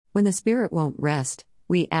When the spirit won't rest,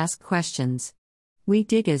 we ask questions. We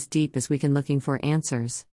dig as deep as we can looking for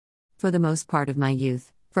answers. For the most part of my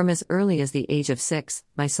youth, from as early as the age of 6,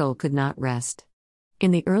 my soul could not rest.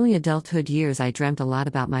 In the early adulthood years I dreamt a lot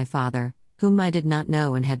about my father, whom I did not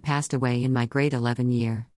know and had passed away in my grade 11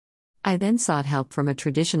 year. I then sought help from a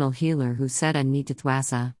traditional healer who said I need to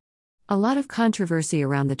thwasa. A lot of controversy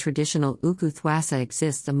around the traditional uku thwasa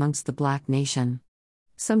exists amongst the Black nation.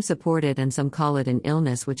 Some support it and some call it an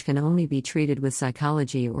illness which can only be treated with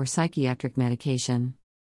psychology or psychiatric medication.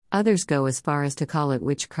 Others go as far as to call it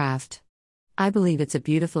witchcraft. I believe it's a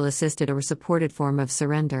beautiful assisted or supported form of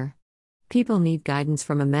surrender. People need guidance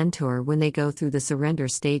from a mentor when they go through the surrender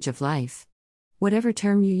stage of life. Whatever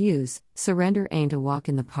term you use, surrender ain't a walk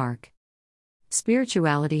in the park.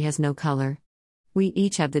 Spirituality has no color. We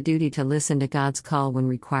each have the duty to listen to God's call when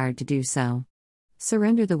required to do so.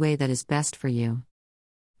 Surrender the way that is best for you.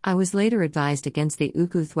 I was later advised against the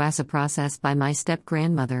uku thwasa process by my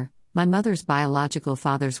step-grandmother, my mother's biological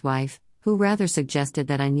father's wife, who rather suggested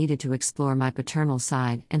that I needed to explore my paternal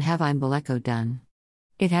side and have Imboleko done.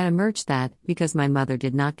 It had emerged that, because my mother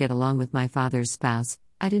did not get along with my father's spouse,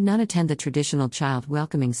 I did not attend the traditional child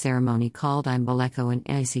welcoming ceremony called Imboleko in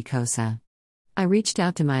Isikosa. I reached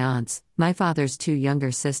out to my aunts, my father's 2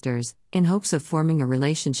 younger sisters, in hopes of forming a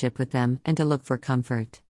relationship with them and to look for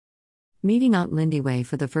comfort. Meeting Aunt Lindiwe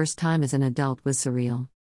for the first time as an adult was surreal.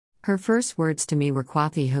 Her first words to me were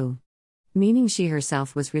 "Kwathihu," meaning she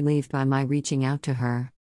herself was relieved by my reaching out to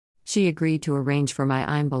her. She agreed to arrange for my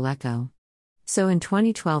Imboleko. So in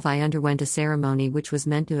 2012 I underwent a ceremony which was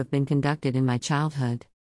meant to have been conducted in my childhood.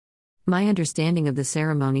 My understanding of the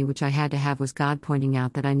ceremony which I had to have was God pointing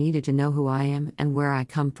out that I needed to know who I am and where I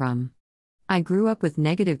come from. I grew up with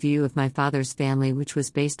negative view of my father's family which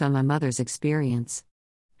was based on my mother's experience.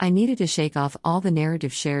 I needed to shake off all the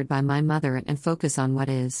narrative shared by my mother and focus on what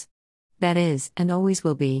is. That is, and always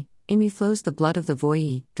will be, in me flows the blood of the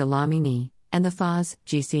Voi, Dlamini, and the Faz,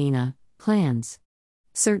 Gisina, clans.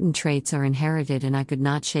 Certain traits are inherited and I could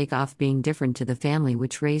not shake off being different to the family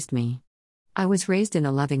which raised me. I was raised in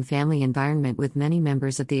a loving family environment with many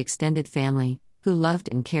members of the extended family, who loved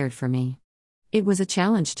and cared for me. It was a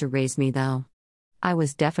challenge to raise me though. I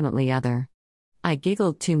was definitely other. I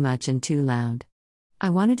giggled too much and too loud. I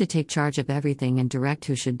wanted to take charge of everything and direct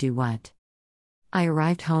who should do what. I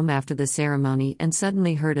arrived home after the ceremony and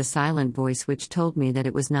suddenly heard a silent voice which told me that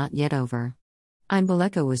it was not yet over.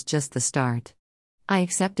 Imboleko was just the start. I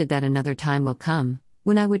accepted that another time will come,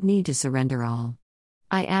 when I would need to surrender all.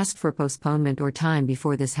 I asked for postponement or time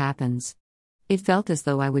before this happens. It felt as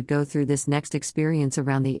though I would go through this next experience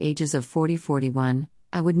around the ages of 40-41,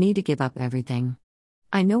 I would need to give up everything.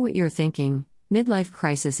 I know what you're thinking, midlife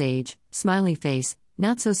crisis age, smiley face,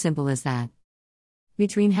 not so simple as that.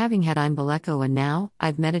 Between having had Imboleko and now,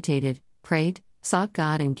 I've meditated, prayed, sought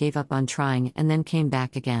God and gave up on trying and then came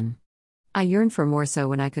back again. I yearned for more, so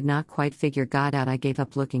when I could not quite figure God out I gave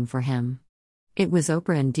up looking for Him. It was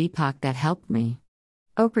Oprah and Deepak that helped me.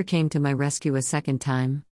 Oprah came to my rescue a second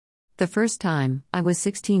time. The first time, I was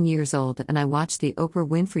 16 years old and I watched the Oprah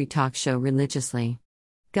Winfrey talk show religiously.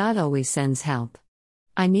 God always sends help.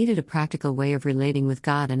 I needed a practical way of relating with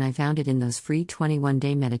God and I found it in those free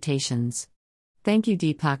 21-day meditations. Thank you,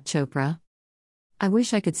 Deepak Chopra. I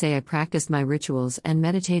wish I could say I practiced my rituals and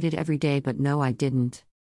meditated every day, but no, I didn't.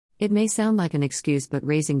 It may sound like an excuse, but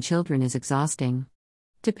raising children is exhausting.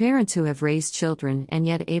 To parents who have raised children and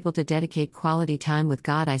yet able to dedicate quality time with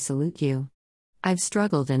God, I salute you. I've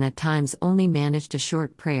struggled and at times only managed a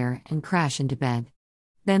short prayer and crash into bed.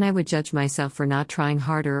 Then I would judge myself for not trying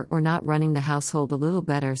harder or not running the household a little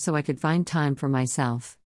better so I could find time for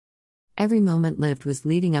myself. Every moment lived was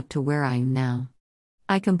leading up to where I am now.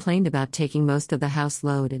 I complained about taking most of the house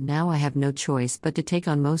load and now I have no choice but to take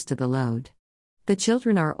on most of the load. The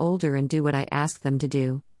children are older and do what I ask them to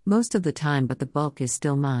do, most of the time, but the bulk is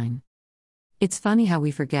still mine. It's funny how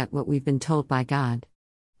we forget what we've been told by God.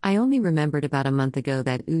 I only remembered about a month ago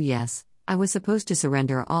that, yes, I was supposed to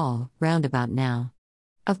surrender all, roundabout now.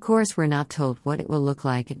 Of course we're not told what it will look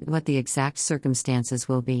like and what the exact circumstances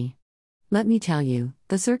will be. Let me tell you,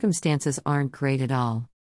 the circumstances aren't great at all.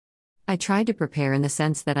 I tried to prepare in the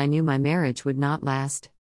sense that I knew my marriage would not last.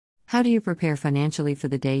 How do you prepare financially for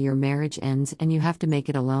the day your marriage ends and you have to make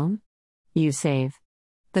it alone? You save.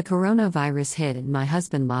 The coronavirus hit and my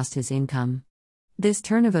husband lost his income. This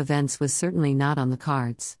turn of events was certainly not on the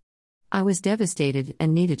cards. I was devastated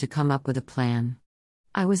and needed to come up with a plan.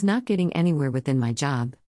 I was not getting anywhere within my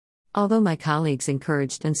job. Although my colleagues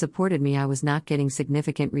encouraged and supported me, I was not getting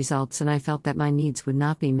significant results and I felt that my needs would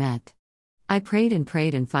not be met. I prayed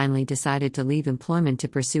and finally decided to leave employment to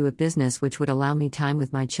pursue a business which would allow me time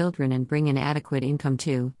with my children and bring in adequate income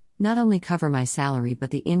to not only cover my salary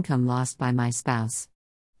but the income lost by my spouse.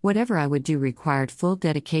 Whatever I would do required full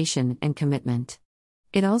dedication and commitment.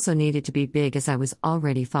 It also needed to be big as I was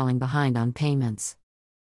already falling behind on payments.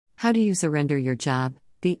 How do you surrender your job,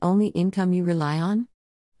 the only income you rely on?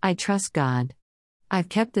 I trust God. I've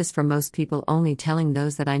kept this from most people, only telling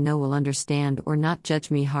those that I know will understand or not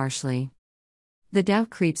judge me harshly. The doubt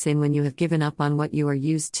creeps in when you have given up on what you are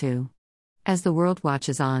used to. As the world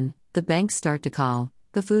watches on, the banks start to call,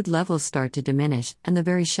 the food levels start to diminish, and the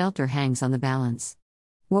very shelter hangs on the balance.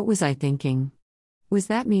 What was I thinking? Was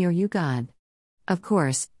that me or you, God? Of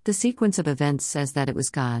course, the sequence of events says that it was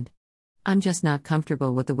God. I'm just not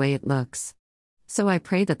comfortable with the way it looks. So I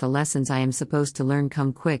pray that the lessons I am supposed to learn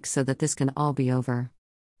come quick so that this can all be over.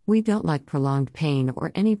 We don't like prolonged pain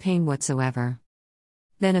or any pain whatsoever.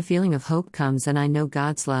 Then a feeling of hope comes, and I know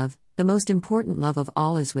God's love, the most important love of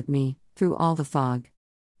all, is with me, through all the fog.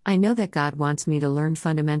 I know that God wants me to learn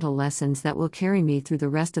fundamental lessons that will carry me through the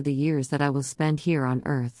rest of the years that I will spend here on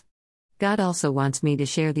earth. God also wants me to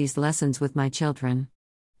share these lessons with my children.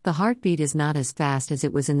 The heartbeat is not as fast as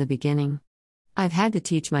it was in the beginning. I've had to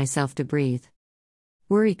teach myself to breathe.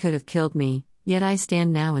 Worry could have killed me, yet I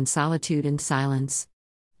stand now in solitude and silence.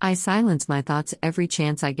 I silence my thoughts every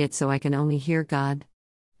chance I get so I can only hear God.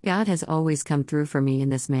 God has always come through for me in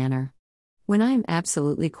this manner. When I am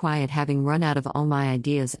absolutely quiet, having run out of all my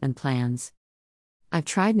ideas and plans. I've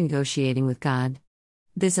tried negotiating with God.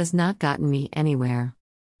 This has not gotten me anywhere.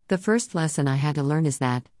 The first lesson I had to learn is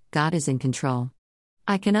that God is in control.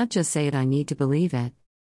 I cannot just say it, I need to believe it.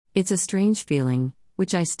 It's a strange feeling,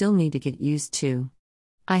 which I still need to get used to.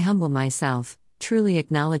 I humble myself, truly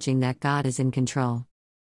acknowledging that God is in control.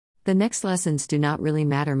 The next lessons do not really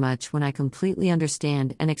matter much when I completely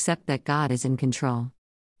understand and accept that God is in control.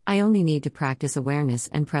 I only need to practice awareness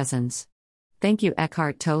and presence. Thank you,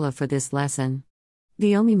 Eckhart Tolle, for this lesson.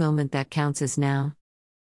 The only moment that counts is now.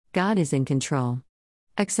 God is in control.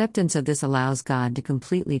 Acceptance of this allows God to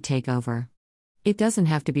completely take over. It doesn't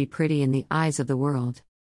have to be pretty in the eyes of the world.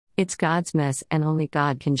 It's God's mess, and only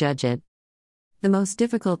God can judge it. The most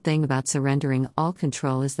difficult thing about surrendering all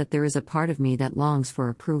control is that there is a part of me that longs for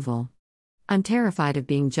approval. I'm terrified of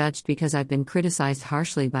being judged because I've been criticized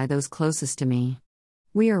harshly by those closest to me.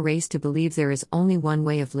 We are raised to believe there is only one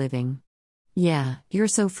way of living. Yeah, you're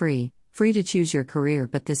so free to choose your career,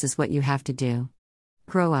 but this is what you have to do.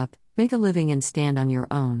 Grow up, make a living, and stand on your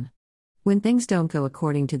own. When things don't go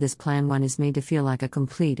according to this plan, one is made to feel like a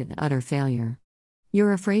complete and utter failure.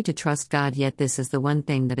 You're afraid to trust God, yet this is the one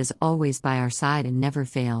thing that is always by our side and never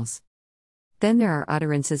fails. Then there are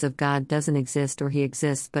utterances of God doesn't exist, or He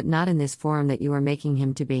exists but not in this form that you are making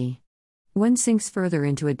Him to be. One sinks further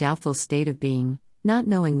into a doubtful state of being, not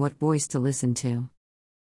knowing what voice to listen to.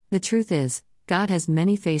 The truth is, God has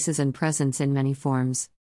many faces and presence in many forms.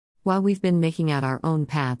 While we've been making out our own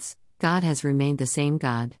paths, God has remained the same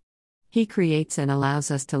God. He creates and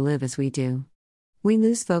allows us to live as we do. We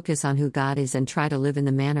lose focus on who God is and try to live in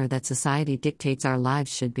the manner that society dictates our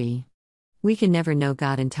lives should be. We can never know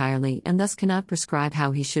God entirely and thus cannot prescribe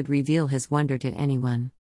how He should reveal His wonder to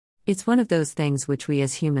anyone. It's one of those things which we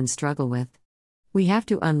as humans struggle with. We have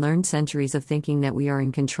to unlearn centuries of thinking that we are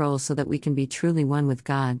in control so that we can be truly one with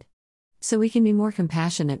God. So we can be more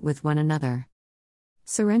compassionate with one another.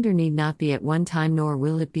 Surrender need not be at one time, nor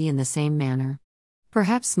will it be in the same manner.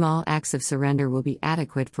 Perhaps small acts of surrender will be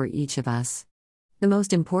adequate for each of us. The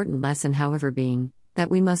most important lesson, however, being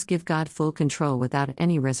that we must give God full control without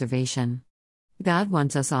any reservation. God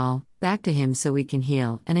wants us all back to Him so we can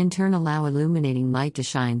heal and in turn allow illuminating light to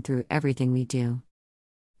shine through everything we do.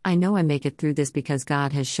 I know I make it through this because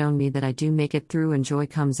God has shown me that I do make it through, and joy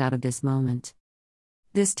comes out of this moment.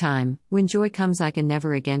 This time, when joy comes, I can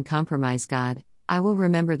never again compromise God. I will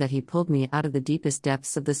remember that He pulled me out of the deepest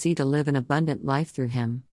depths of the sea to live an abundant life through Him.